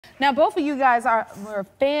Now, both of you guys were a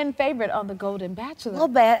fan favorite on the Golden Bachelor. A little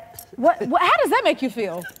bit. How does that make you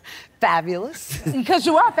feel? Fabulous. Because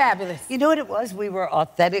you are fabulous. You know what it was? We were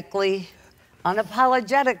authentically,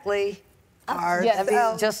 unapologetically ours. Yes.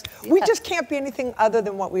 I mean, just, We just can't be anything other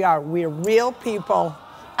than what we are. We're real people.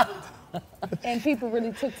 And people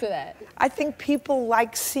really took to that. I think people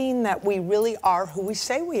like seeing that we really are who we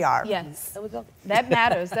say we are. Yes. That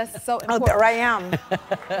matters. That's so important. Oh, there I am.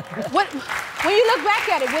 When you look back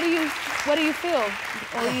at it, what do you feel?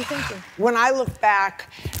 What are you thinking? When I look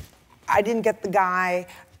back, I didn't get the guy,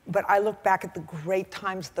 but I look back at the great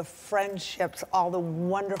times, the friendships, all the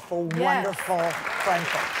wonderful, wonderful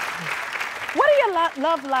friendships. What are your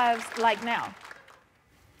love lives like now?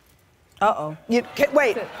 Uh-oh.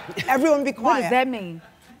 Wait, everyone be quiet. What does that mean?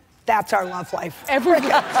 That's our love life. Everyone.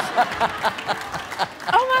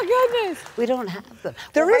 Oh my goodness. We don't have them.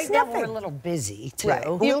 There well, is right nothing. Now we're a little busy, too. Right.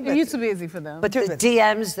 You're too busy for them. But the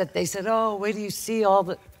DMs that they said, oh, where do you see all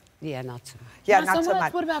the... Yeah, not so much. Yeah, not so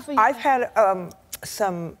much. What about for you? I've had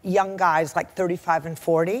some young guys, like 35 and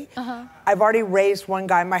 40. I've already raised one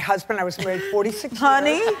guy. My husband, I was married 46 years.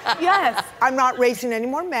 Honey? Yes. I'm not raising any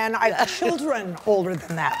more men. I have children older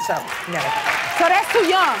than that, so no. So that's too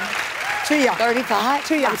young. Too young. 35?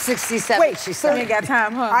 Too young. I'm 67, Wait, she You said. ain't got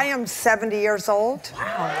time, huh? I am 70 years old.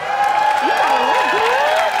 Wow. You gotta look good.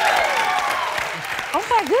 Oh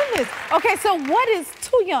my goodness. Okay, so what is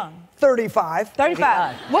too young? 35.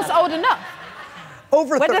 35. What's old enough?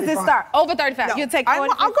 Over 35. When does it start? Over 35. No, You take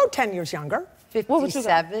I'll go 10 years younger.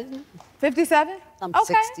 57. 57? I'm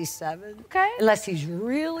okay. 67. Okay. Unless he's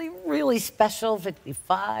really, really special,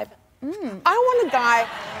 55. I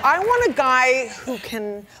want a guy who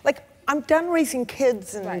can, like, I'm done raising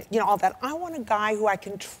kids and you know all that. I want a guy who I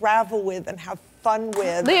can travel with and have fun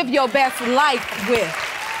with. Live your best life with.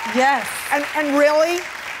 Yes. And really,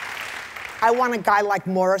 I want a guy like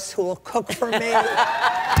Morris who will cook for me.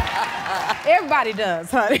 Everybody does,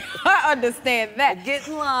 honey. I understand that. Get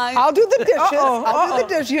in line. I'll do the dishes. I'll do the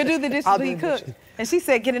dishes. You do the dishes when you cook. And she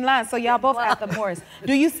said, get in line. So y'all both got the Morris.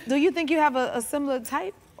 Do you think you have a similar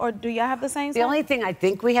type? Or do y'all have the same The only thing I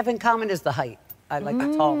think we have in common is the height. I like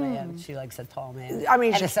a tall man. She likes a tall man. I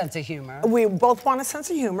mean, and a sense of humor. We both want a sense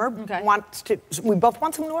of humor. Okay. We both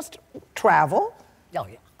want someone who wants to travel. Oh,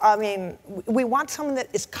 yeah. I mean, we want someone that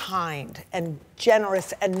is kind and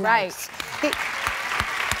generous and nice.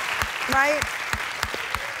 Right?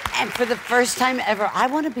 And for the first time ever, I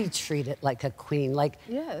want to be treated like a queen. Like,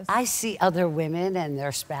 yes. I see other women and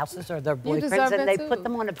their spouses or their boyfriends, deserve and that they too. put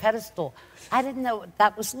them on a pedestal. I didn't know what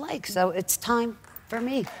that was like, so it's time for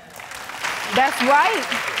me. That's right.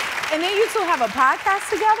 And then you two have a podcast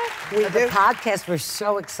together? We do. The podcast, we're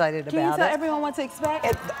so excited Can you about tell it. everyone what to expect?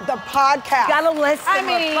 The podcast. Gotta listen. I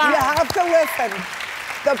mean, You have to listen.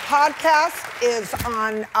 The podcast is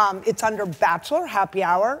on, it's under Bachelor Happy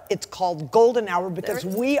Hour. It's called Golden Hour because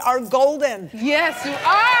we are golden. Yes, you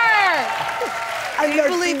are. And you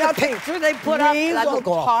there's believe the nothing. picture they put up? We That will look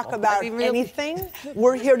talk awful. about I mean, really. anything.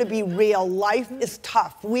 We're here to be real. Life is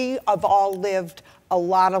tough. We have all lived a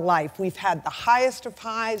lot of life. We've had the highest of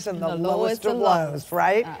highs and the lowest of lows,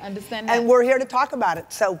 right? I understand that. And we're here to talk about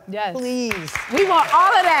it, so Yes. please. We want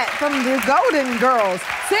all of that from the Golden Girls.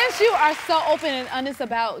 Since you are so open and honest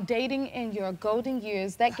about dating in your golden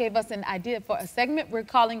years, that gave us an idea for a segment we're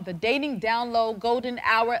calling the Dating Download Golden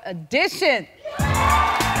Hour Edition.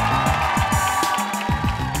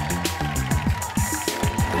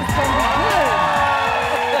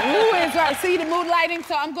 See the mood lighting,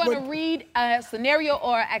 so I'm going to read a scenario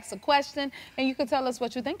or ask a question, and you can tell us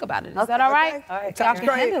what you think about it. Is that all right? All right. Y'all can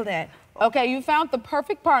handle that. Okay, you found the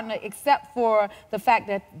perfect partner except for the fact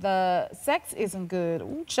that the sex isn't good.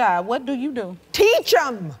 Ooh, child, what do you do? Teach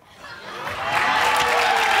them.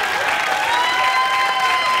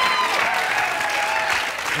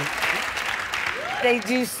 They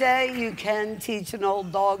do say you can teach an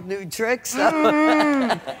old dog new tricks. So.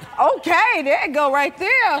 Okay, there you go right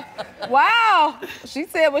there. Wow, she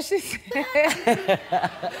said what she said.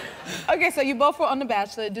 Okay, so you both were on The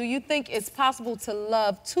Bachelor. Do you think it's possible to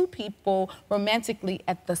love two people romantically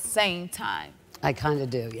at the same time? I kind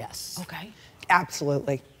of do, yes. Okay.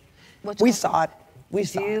 Absolutely. We saw it. We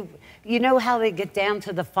saw it. You know how they get down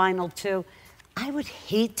to the final two? I would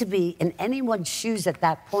hate to be in anyone's shoes at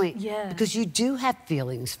that point. Yeah. Because you do have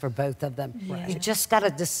feelings for both of them. Right. You just got to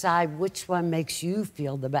decide which one makes you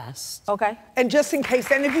feel the best. Okay. And just in case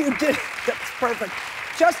any of you did, that's perfect.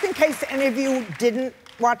 Just in case any of you didn't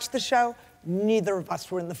watch the show, neither of us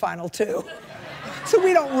were in the final two. So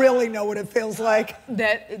we don't really know what it feels like.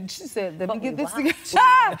 She said, let me get this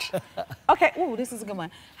together. Okay, ooh, this is a good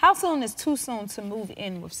one. How soon is too soon to move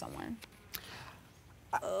in with someone?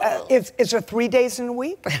 Is there 3 days in a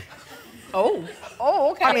week? Oh,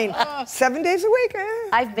 okay. I mean, 7 days a week?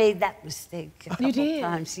 I've made that mistake a couple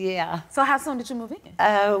times, yeah. So how soon did you move in?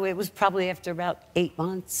 Oh, it was probably after about 8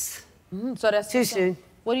 months. So that's Too soon.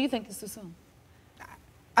 What do you think is too soon?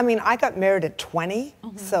 I mean, I got married at 20,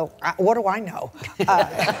 so what do I know?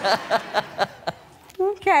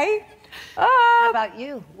 Okay. How about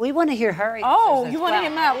you? We want to hear her answers as You want to well.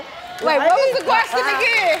 hear Mel? Wait, what was the question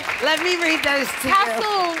again? Let me read those to you. How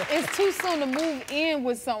soon is too soon to move in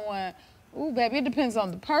with someone? Ooh, baby, it depends on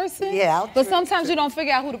the person. Yeah, But sometimes you don't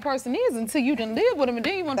figure out who the person is until you done live with them, and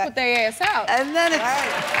then you want to put their ass out. And then it's...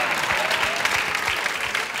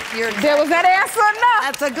 There was that answer enough.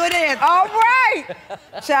 That's a good answer. All right.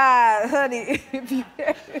 Child, honey, if you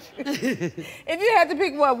had to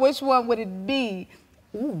pick one, which one would it be?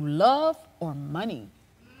 Ooh, love or money?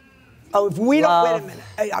 Oh, if we don't, wait a Love. minute.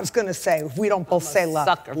 I was going to say, if we don't both say love.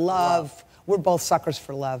 sucker for love. We're both suckers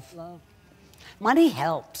for love. Money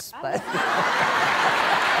helps, but...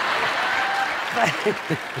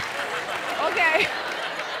 Okay.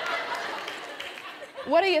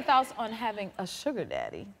 What are your thoughts on having a sugar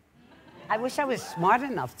daddy? I wish I was smart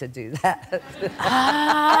enough to do that.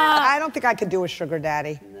 I don't think I could do a sugar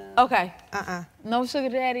daddy. Okay. No sugar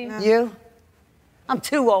daddy? No. You? I'm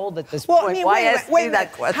too old at this Well, point. I mean, Why wait a ask minute, wait me a that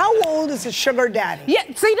minute. question? How old is a sugar daddy? Yeah,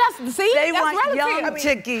 see, that's They want relative. young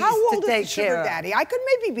chickies How to old is take a sugar care of. daddy? I could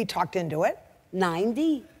maybe be talked into it.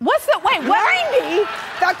 90? What's the, wait, what? 90?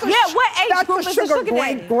 That's a what age that's group a is a sugar daddy?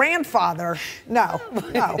 great-grandfather. No,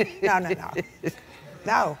 no, no, no, no.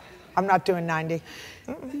 No, I'm not doing 90.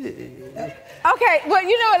 Okay, well,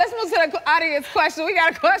 you know what? Let's move to the audience question. We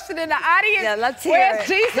got a question in the audience. Yeah, let's hear Where's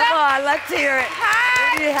it. Gisa? Come on, let's hear it.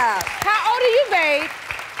 Hi. What do you have? How old are you, babe?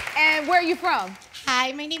 And where are you from?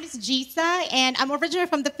 Hi, my name is Gisa, and I'm originally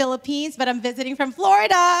from the Philippines, but I'm visiting from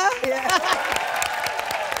Florida. What's your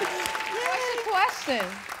question?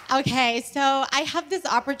 Okay, so I have this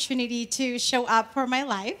opportunity to show up for my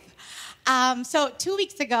life. So 2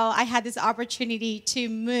 weeks ago, I had this opportunity to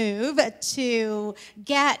move to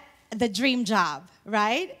get the dream job,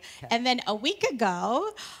 right? Okay. And then a week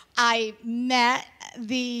ago, I met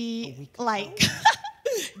the,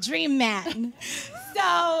 dream man.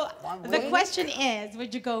 So the question is,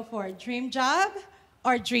 would you go for a dream job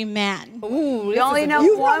or dream man? Ooh, You only know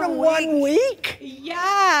You one want week. 1 week?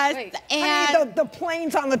 Yes, Wait. and Honey, the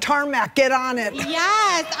plane's on the tarmac. Get on it.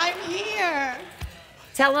 yes, I'm here.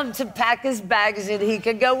 Tell him to pack his bags and he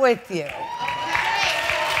can go with you.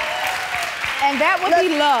 And that would be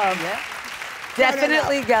love. Yeah.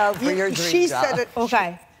 Definitely go for your dream She job. said it.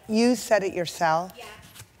 Okay. You said it yourself. Yeah.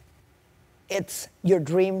 It's your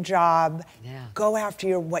dream job. Yeah. Go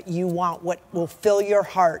after what you want, what will fill your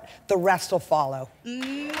heart. The rest will follow.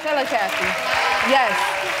 Tell her, Kathy. Yes.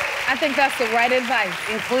 I think that's the right advice.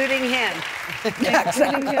 Including him.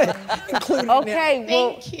 Including Okay,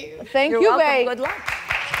 well, Thank you. thank You're you, welcome. babe. Good luck.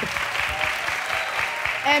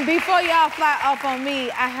 And before y'all fly off on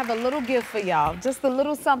me, I have a little gift for y'all. Just a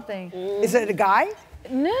little something. Is it a guy?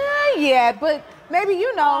 Not yet, but maybe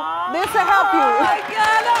you know. This will help you. Oh my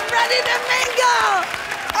God, I'm ready to mingle.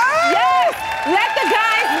 Yes! Let the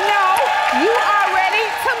guys know you are ready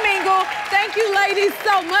to mingle. Thank you, ladies,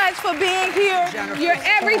 so much for being here. Jennifer. You're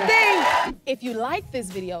everything. If you like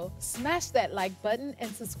this video, smash that like button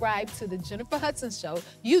and subscribe to the Jennifer Hudson Show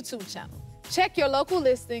YouTube channel. Check your local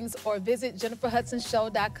listings or visit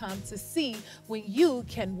jenniferhudsonshow.com to see when you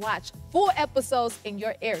can watch full episodes in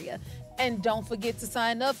your area. And don't forget to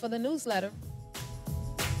sign up for the newsletter.